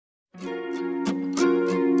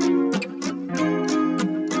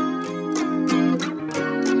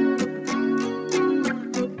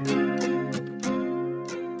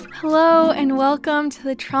Hello and welcome to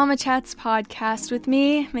the Trauma Chats podcast with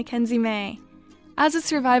me, Mackenzie May. As a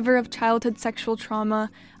survivor of childhood sexual trauma,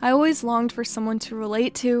 I always longed for someone to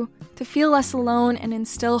relate to feel less alone and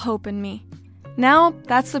instill hope in me. Now,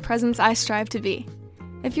 that's the presence I strive to be.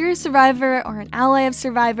 If you're a survivor or an ally of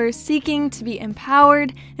survivors seeking to be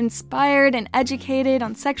empowered, inspired, and educated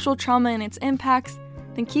on sexual trauma and its impacts,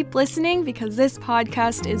 then keep listening because this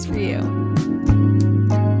podcast is for you.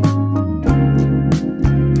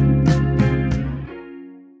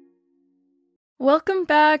 Welcome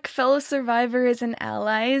back, fellow survivors and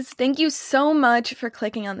allies. Thank you so much for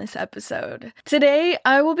clicking on this episode. Today,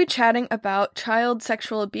 I will be chatting about child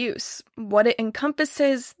sexual abuse, what it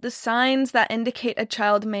encompasses, the signs that indicate a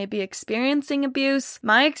child may be experiencing abuse,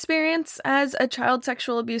 my experience as a child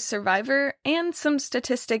sexual abuse survivor, and some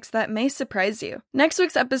statistics that may surprise you. Next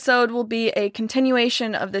week's episode will be a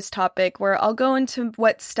continuation of this topic where I'll go into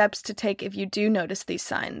what steps to take if you do notice these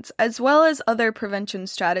signs, as well as other prevention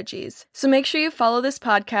strategies. So make sure you follow this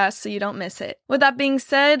podcast so you don't miss it. With that being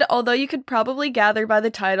said, although you could probably gather by the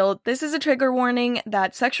title, this is a trigger warning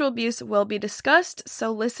that sexual abuse will be discussed,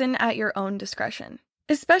 so listen at your own discretion.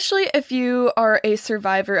 Especially if you are a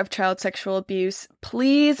survivor of child sexual abuse,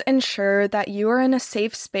 please ensure that you are in a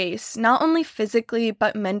safe space, not only physically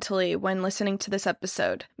but mentally when listening to this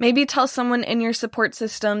episode. Maybe tell someone in your support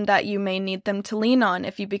system that you may need them to lean on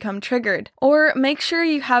if you become triggered, or make sure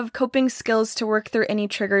you have coping skills to work through any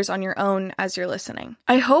triggers on your own as you're listening.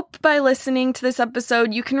 I hope by listening to this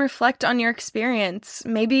episode you can reflect on your experience,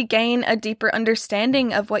 maybe gain a deeper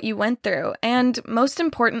understanding of what you went through, and most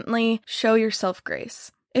importantly, show yourself grace.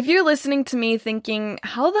 If you're listening to me thinking,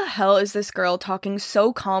 how the hell is this girl talking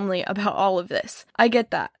so calmly about all of this? I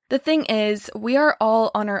get that. The thing is, we are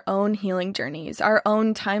all on our own healing journeys, our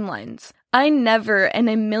own timelines. I never in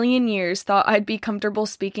a million years thought I'd be comfortable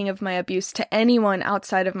speaking of my abuse to anyone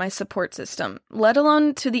outside of my support system, let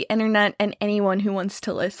alone to the internet and anyone who wants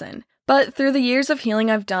to listen. But through the years of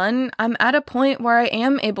healing I've done, I'm at a point where I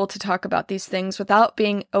am able to talk about these things without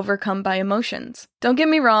being overcome by emotions. Don't get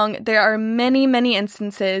me wrong, there are many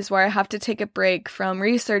instances where I have to take a break from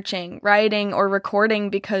researching, writing, or recording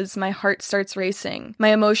because my heart starts racing, my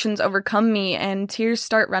emotions overcome me, and tears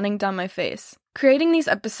start running down my face. Creating these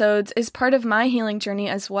episodes is part of my healing journey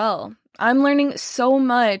as well. I'm learning so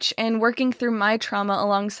much and working through my trauma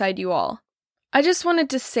alongside you all. I just wanted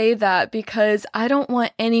to say that because I don't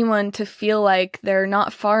want anyone to feel like they're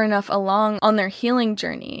not far enough along on their healing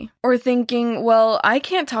journey, or thinking, well, I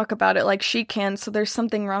can't talk about it like she can, so there's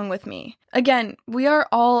something wrong with me. Again, we are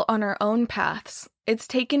all on our own paths. It's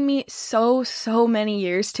taken me so many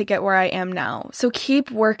years to get where I am now, so keep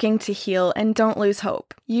working to heal and don't lose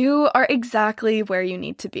hope. You are exactly where you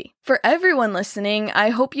need to be. For everyone listening, I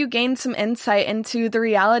hope you gain some insight into the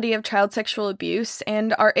reality of child sexual abuse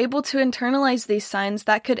and are able to internalize these signs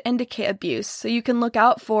that could indicate abuse so you can look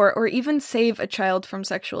out for or even save a child from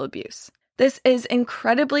sexual abuse. This is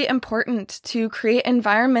incredibly important to create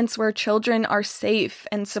environments where children are safe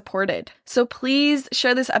and supported. So please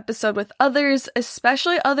share this episode with others,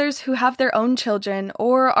 especially others who have their own children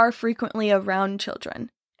or are frequently around children.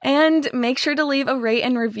 And make sure to leave a rate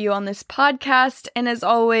and review on this podcast. And as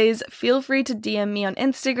always, feel free to DM me on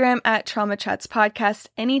Instagram at Trauma Chats Podcast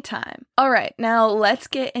anytime. All right, now let's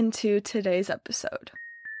get into today's episode.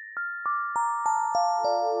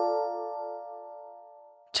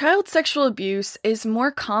 Child sexual abuse is more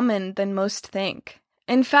common than most think.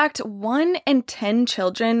 In fact, 1 in 10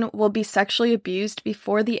 children will be sexually abused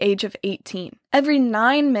before the age of 18. Every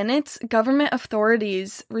 9 minutes, government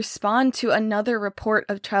authorities respond to another report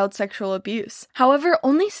of child sexual abuse. However,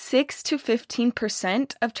 only 6 to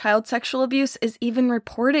 15% of child sexual abuse is even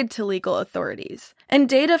reported to legal authorities. And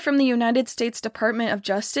data from the United States Department of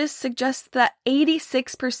Justice suggests that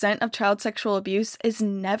 86% of child sexual abuse is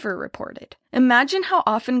never reported. Imagine how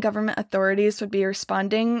often government authorities would be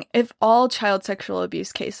responding if all child sexual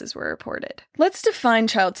abuse cases were reported. Let's define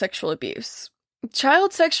child sexual abuse.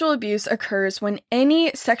 Child sexual abuse occurs when any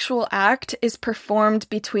sexual act is performed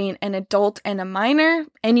between an adult and a minor,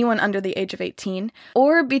 anyone under the age of 18,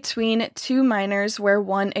 or between two minors where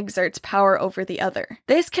one exerts power over the other.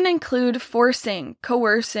 This can include forcing,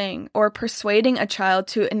 coercing, or persuading a child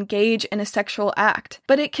to engage in a sexual act,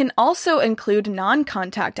 but it can also include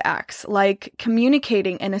non-contact acts like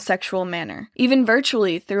communicating in a sexual manner, even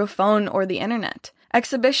virtually through a phone or the internet,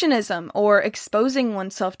 exhibitionism or exposing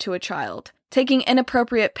oneself to a child, taking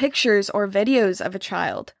inappropriate pictures or videos of a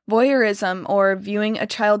child, voyeurism or viewing a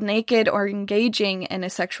child naked or engaging in a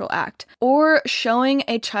sexual act, or showing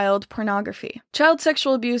a child pornography. Child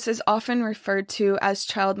sexual abuse is often referred to as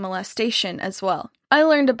child molestation as well. I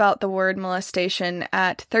learned about the word molestation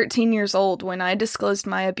at 13 years old when I disclosed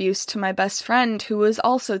my abuse to my best friend who was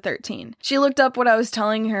also 13. She looked up what I was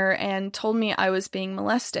telling her and told me I was being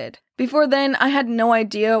molested. Before then, I had no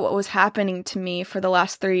idea what was happening to me for the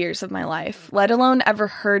last 3 years of my life, let alone ever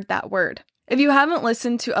heard that word. If you haven't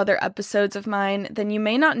listened to other episodes of mine, then you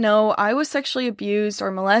may not know I was sexually abused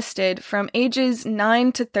or molested from ages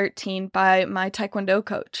 9 to 13 by my Taekwondo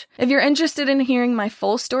coach. If you're interested in hearing my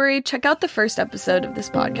full story, check out the first episode of this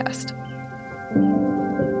podcast.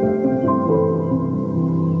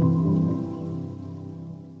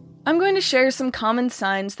 I'm going to share some common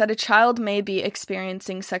signs that a child may be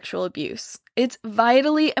experiencing sexual abuse. It's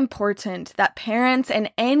vitally important that parents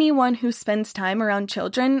and anyone who spends time around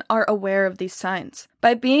children are aware of these signs.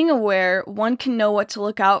 By being aware, one can know what to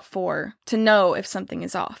look out for to know if something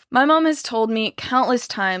is off. My mom has told me countless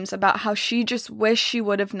times about how she just wished she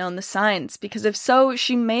would have known the signs, because if so,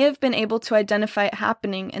 she may have been able to identify it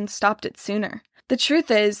happening and stopped it sooner. The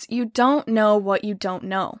truth is, you don't know what you don't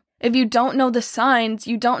know. If you don't know the signs,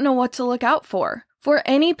 you don't know what to look out for. For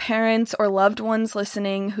any parents or loved ones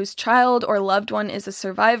listening whose child or loved one is a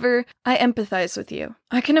survivor, I empathize with you.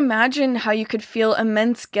 I can imagine how you could feel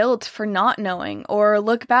immense guilt for not knowing, or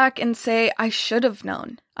look back and say, I should have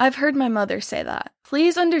known. I've heard my mother say that.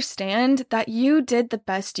 Please understand that you did the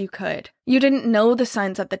best you could. You didn't know the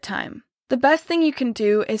signs at the time. The best thing you can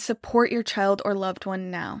do is support your child or loved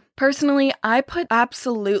one now. Personally, I put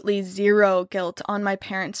absolutely zero guilt on my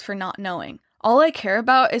parents for not knowing. All I care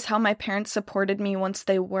about is how my parents supported me once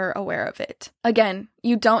they were aware of it. Again,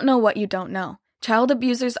 you don't know what you don't know. Child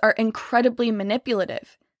abusers are incredibly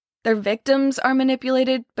manipulative. Their victims are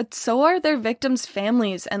manipulated, but so are their victims'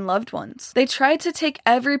 families and loved ones. They try to take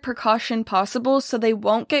every precaution possible so they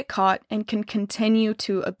won't get caught and can continue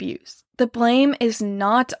to abuse. The blame is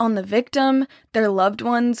not on the victim, their loved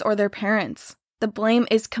ones, or their parents. The blame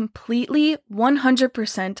is completely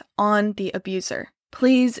 100% on the abuser.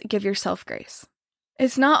 Please give yourself grace.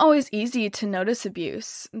 It's not always easy to notice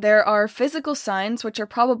abuse. There are physical signs, which are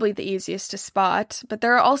probably the easiest to spot, but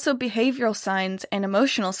there are also behavioral signs and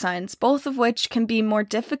emotional signs, both of which can be more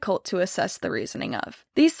difficult to assess the reasoning of.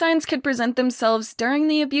 These signs could present themselves during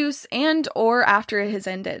the abuse and or after it has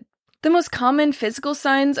ended. The most common physical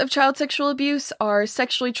signs of child sexual abuse are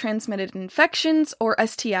sexually transmitted infections, or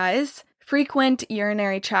STIs, frequent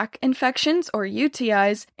urinary tract infections, or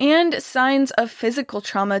UTIs, and signs of physical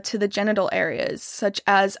trauma to the genital areas, such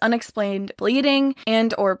as unexplained bleeding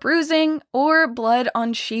and or bruising, or blood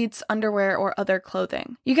on sheets, underwear, or other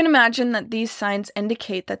clothing. You can imagine that these signs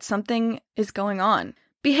indicate that something is going on.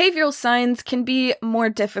 Behavioral signs can be more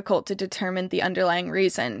difficult to determine the underlying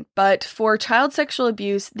reason, but for child sexual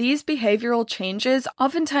abuse, these behavioral changes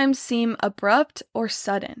oftentimes seem abrupt or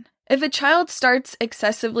sudden. If a child starts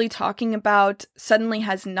excessively talking about, suddenly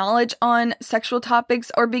has knowledge on sexual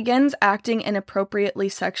topics, or begins acting inappropriately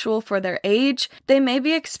sexual for their age, they may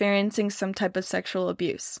be experiencing some type of sexual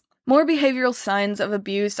abuse. More behavioral signs of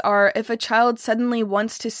abuse are if a child suddenly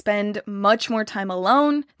wants to spend much more time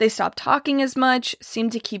alone, they stop talking as much,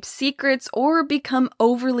 seem to keep secrets, or become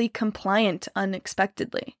overly compliant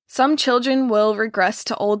unexpectedly. Some children will regress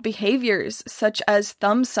to old behaviors, such as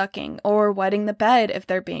thumb sucking or wetting the bed if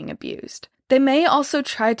they're being abused. They may also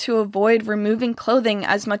try to avoid removing clothing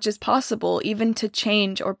as much as possible, even to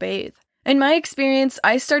change or bathe. In my experience,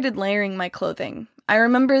 I started layering my clothing. I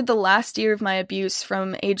remember the last year of my abuse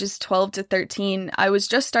from ages 12 to 13, I was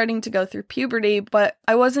just starting to go through puberty, but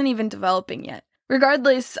I wasn't even developing yet.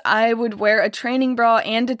 Regardless, I would wear a training bra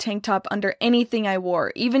and a tank top under anything I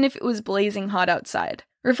wore, even if it was blazing hot outside.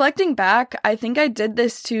 Reflecting back, I think I did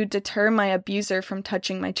this to deter my abuser from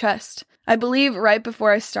touching my chest. I believe right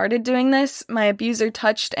before I started doing this, my abuser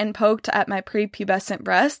touched and poked at my prepubescent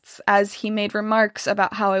breasts as he made remarks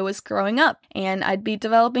about how I was growing up and I'd be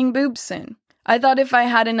developing boobs soon. I thought if I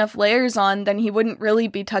had enough layers on, then he wouldn't really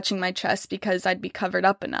be touching my chest because I'd be covered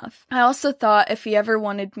up enough. I also thought if he ever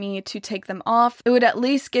wanted me to take them off, it would at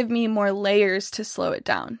least give me more layers to slow it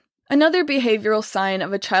down. Another behavioral sign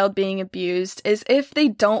of a child being abused is if they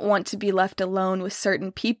don't want to be left alone with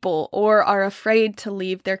certain people or are afraid to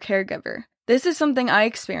leave their caregiver. This is something I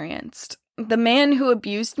experienced. The man who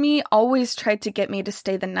abused me always tried to get me to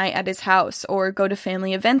stay the night at his house or go to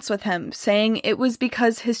family events with him, saying it was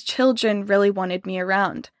because his children really wanted me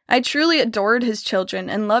around. I truly adored his children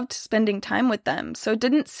and loved spending time with them, so it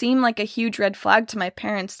didn't seem like a huge red flag to my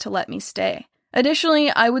parents to let me stay. Additionally,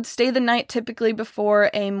 I would stay the night typically before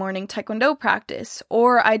a morning Taekwondo practice,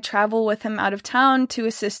 or I'd travel with him out of town to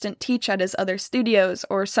assistant teach at his other studios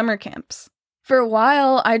or summer camps. For a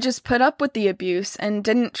while, I just put up with the abuse and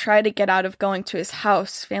didn't try to get out of going to his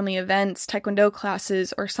house, family events, taekwondo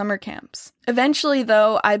classes, or summer camps. Eventually,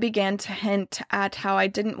 though, I began to hint at how I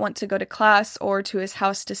didn't want to go to class or to his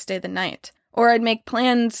house to stay the night. Or I'd make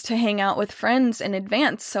plans to hang out with friends in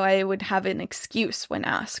advance so I would have an excuse when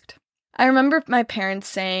asked. I remember my parents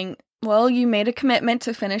saying, well, you made a commitment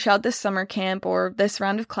to finish out this summer camp or this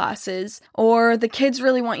round of classes, or the kids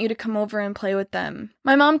really want you to come over and play with them.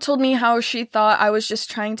 My mom told me how she thought I was just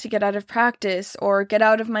trying to get out of practice or get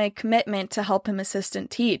out of my commitment to help him assistant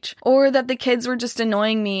teach, or that the kids were just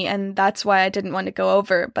annoying me and that's why I didn't want to go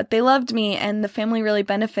over, but they loved me and the family really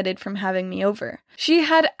benefited from having me over. She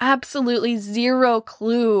had absolutely zero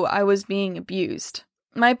clue I was being abused.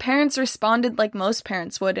 My parents responded like most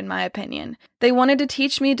parents would, in my opinion. They wanted to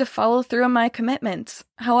teach me to follow through on my commitments.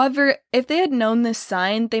 However, if they had known this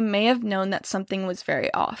sign, they may have known that something was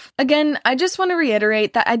very off. Again, I just want to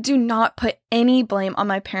reiterate that I do not put any blame on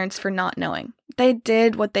my parents for not knowing. They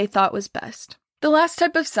did what they thought was best. The last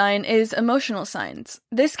type of sign is emotional signs.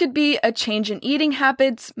 This could be a change in eating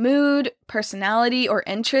habits, mood, personality, or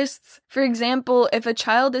interests. For example, if a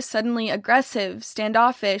child is suddenly aggressive,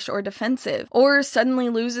 standoffish, or defensive, or suddenly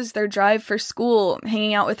loses their drive for school,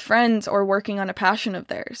 hanging out with friends, or working on a passion of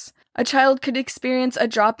theirs. A child could experience a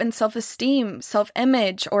drop in self-esteem,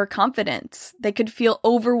 self-image, or confidence. They could feel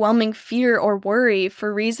overwhelming fear or worry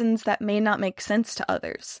for reasons that may not make sense to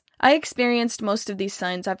others. I experienced most of these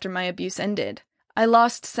signs after my abuse ended. I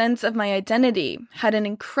lost sense of my identity, had an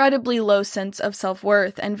incredibly low sense of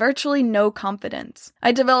self-worth, and virtually no confidence.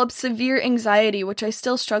 I developed severe anxiety, which I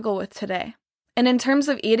still struggle with today. And in terms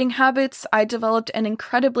of eating habits, I developed an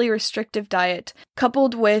incredibly restrictive diet,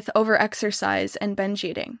 coupled with overexercise and binge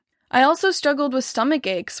eating. I also struggled with stomach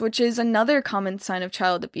aches, which is another common sign of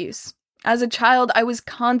child abuse. As a child, I was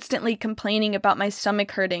constantly complaining about my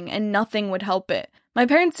stomach hurting, and nothing would help it. My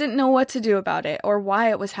parents didn't know what to do about it or why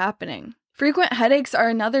it was happening. Frequent headaches are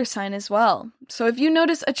another sign as well. So if you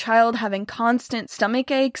notice a child having constant stomach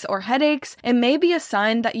aches or headaches, it may be a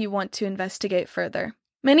sign that you want to investigate further.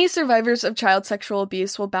 Many survivors of child sexual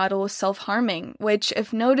abuse will battle with self-harming, which,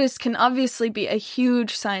 if noticed, can obviously be a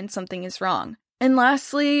huge sign something is wrong. And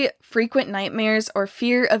lastly, frequent nightmares or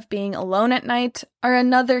fear of being alone at night are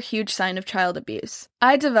another huge sign of child abuse.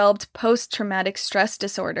 I developed post-traumatic stress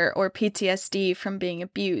disorder, or PTSD, from being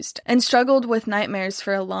abused, and struggled with nightmares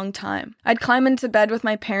for a long time. I'd climb into bed with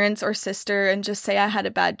my parents or sister and just say I had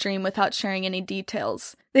a bad dream without sharing any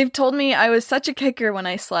details. They've told me I was such a kicker when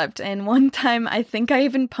I slept, and one time I think I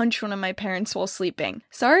even punched one of my parents while sleeping.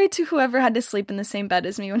 Sorry to whoever had to sleep in the same bed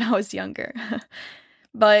as me when I was younger.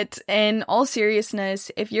 But in all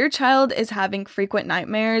seriousness, if your child is having frequent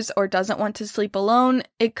nightmares or doesn't want to sleep alone,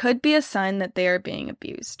 it could be a sign that they are being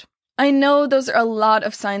abused. I know those are a lot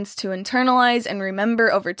of signs to internalize and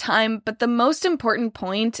remember over time, but the most important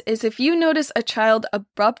point is if you notice a child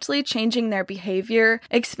abruptly changing their behavior,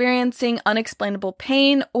 experiencing unexplainable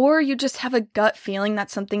pain, or you just have a gut feeling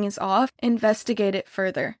that something is off, investigate it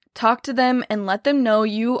further. Talk to them and let them know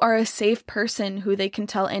you are a safe person who they can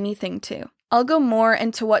tell anything to. I'll go more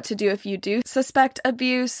into what to do if you do suspect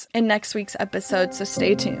abuse in next week's episode, so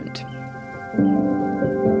stay tuned.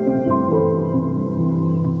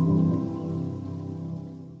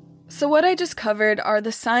 So what I just covered are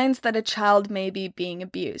the signs that a child may be being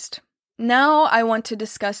abused. Now I want to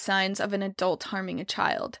discuss signs of an adult harming a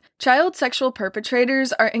child. Child sexual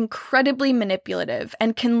perpetrators are incredibly manipulative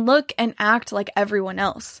and can look and act like everyone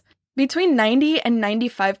else. Between 90 and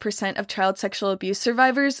 95% of child sexual abuse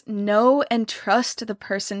survivors know and trust the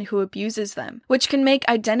person who abuses them, which can make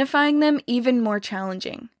identifying them even more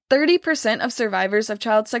challenging. 30% of survivors of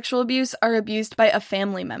child sexual abuse are abused by a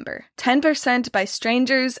family member, 10% by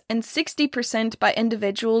strangers, and 60% by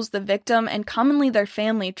individuals the victim and commonly their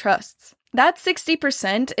family trusts. That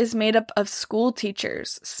 60% is made up of school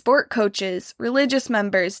teachers, sport coaches, religious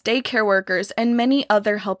members, daycare workers, and many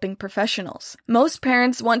other helping professionals. Most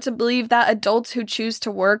parents want to believe that adults who choose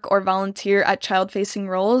to work or volunteer at child-facing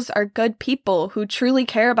roles are good people who truly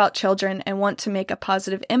care about children and want to make a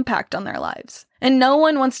positive impact on their lives. And no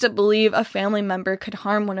one wants to believe a family member could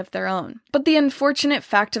harm one of their own. But the unfortunate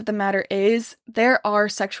fact of the matter is, there are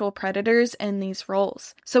sexual predators in these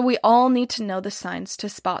roles, so we all need to know the signs to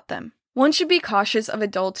spot them. One should be cautious of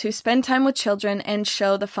adults who spend time with children and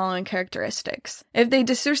show the following characteristics. If they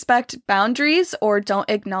disrespect boundaries or don't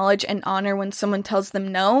acknowledge and honor when someone tells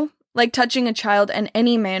them no, like touching a child in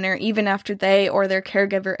any manner even after they or their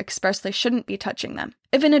caregiver express they shouldn't be touching them.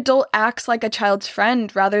 If an adult acts like a child's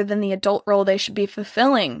friend rather than the adult role they should be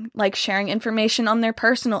fulfilling, like sharing information on their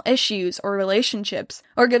personal issues or relationships,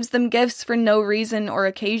 or gives them gifts for no reason or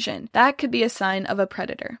occasion, that could be a sign of a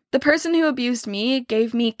predator. The person who abused me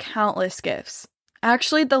gave me countless gifts.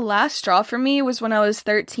 Actually, the last straw for me was when I was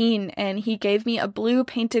 13 and he gave me a blue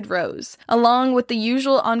painted rose, along with the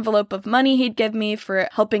usual envelope of money he'd give me for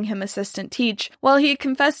helping him assistant teach, while he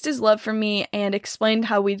confessed his love for me and explained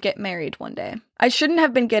how we'd get married one day. I shouldn't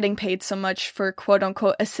have been getting paid so much for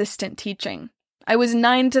quote-unquote assistant teaching. I was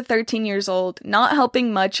 9 to 13 years old, not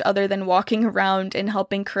helping much other than walking around and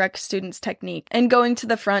helping correct students' technique, and going to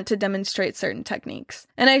the front to demonstrate certain techniques.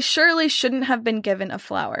 And I surely shouldn't have been given a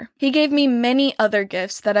flower. He gave me many other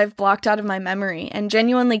gifts that I've blocked out of my memory and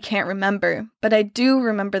genuinely can't remember, but I do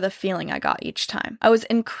remember the feeling I got each time. I was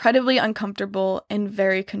incredibly uncomfortable and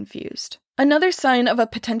very confused. Another sign of a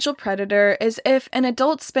potential predator is if an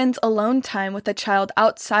adult spends alone time with a child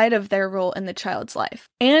outside of their role in the child's life,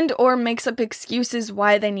 and or makes up excuses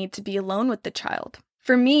why they need to be alone with the child.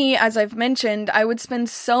 For me, as I've mentioned, I would spend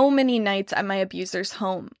so many nights at my abuser's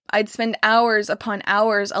home. I'd spend hours upon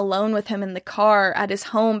hours alone with him in the car, at his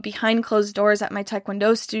home, behind closed doors at my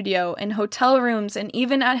taekwondo studio, in hotel rooms, and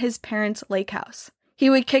even at his parents' lake house. He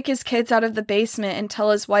would kick his kids out of the basement and tell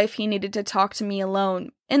his wife he needed to talk to me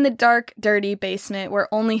alone, in the dark, dirty basement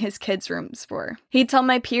where only his kids' rooms were. He'd tell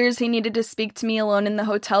my peers he needed to speak to me alone in the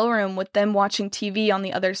hotel room with them watching TV on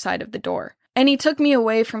the other side of the door. And he took me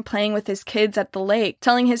away from playing with his kids at the lake,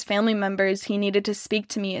 telling his family members he needed to speak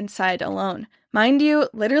to me inside alone. Mind you,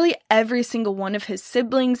 literally every single one of his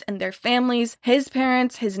siblings and their families, his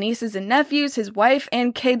parents, his nieces and nephews, his wife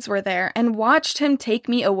and kids were there and watched him take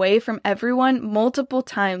me away from everyone multiple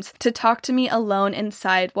times to talk to me alone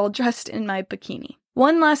inside while dressed in my bikini.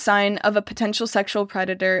 One last sign of a potential sexual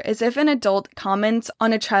predator is if an adult comments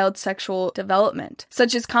on a child's sexual development,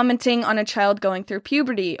 such as commenting on a child going through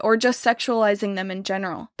puberty or just sexualizing them in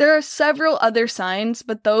general. There are several other signs,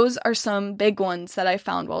 but those are some big ones that I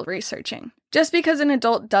found while researching. Just because an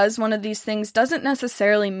adult does one of these things doesn't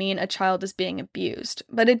necessarily mean a child is being abused,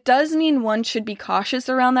 but it does mean one should be cautious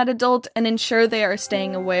around that adult and ensure they are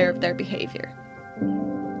staying aware of their behavior.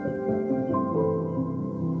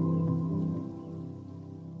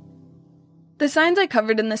 The signs I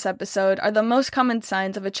covered in this episode are the most common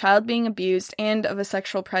signs of a child being abused and of a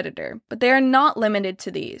sexual predator, but they are not limited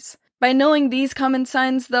to these. By knowing these common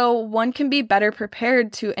signs, though, one can be better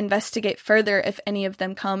prepared to investigate further if any of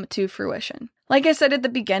them come to fruition. Like I said at the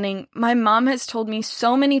beginning, my mom has told me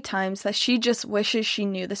so many times that she just wishes she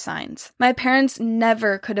knew the signs. My parents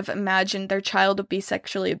never could have imagined their child would be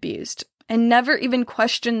sexually abused, and never even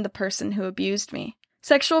questioned the person who abused me.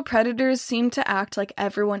 Sexual predators seem to act like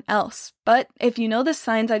everyone else, but if you know the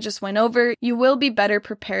signs I just went over, you will be better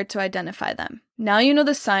prepared to identify them. Now you know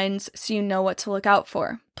the signs, so you know what to look out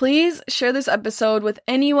for. Please share this episode with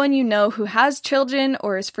anyone you know who has children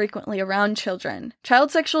or is frequently around children. Child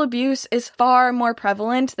sexual abuse is far more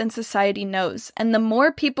prevalent than society knows, and the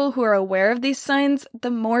more people who are aware of these signs, the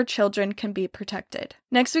more children can be protected.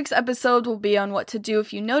 Next week's episode will be on what to do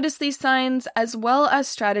if you notice these signs, as well as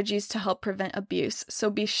strategies to help prevent abuse, so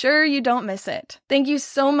be sure you don't miss it. Thank you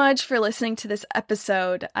so much for listening to this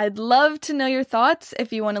episode. I'd love to know your thoughts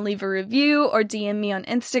if you want to leave a review or DM me on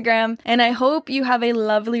Instagram, and I hope you have a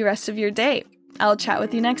lovely rest of your day. I'll chat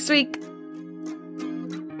with you next week.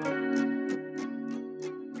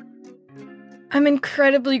 I'm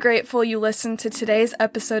incredibly grateful you listened to today's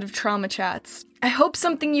episode of Trauma Chats. I hope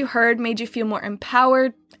something you heard made you feel more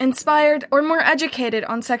empowered, inspired, or more educated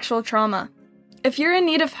on sexual trauma. If you're in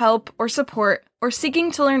need of help or support, or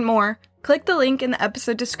seeking to learn more, click the link in the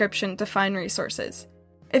episode description to find resources.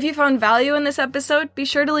 If you found value in this episode, be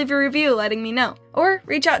sure to leave a review letting me know, or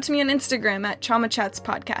reach out to me on Instagram at Trauma Chats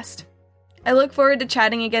Podcast. I look forward to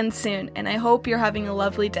chatting again soon, and I hope you're having a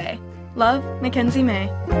lovely day. Love, Mackenzie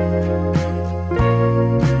May.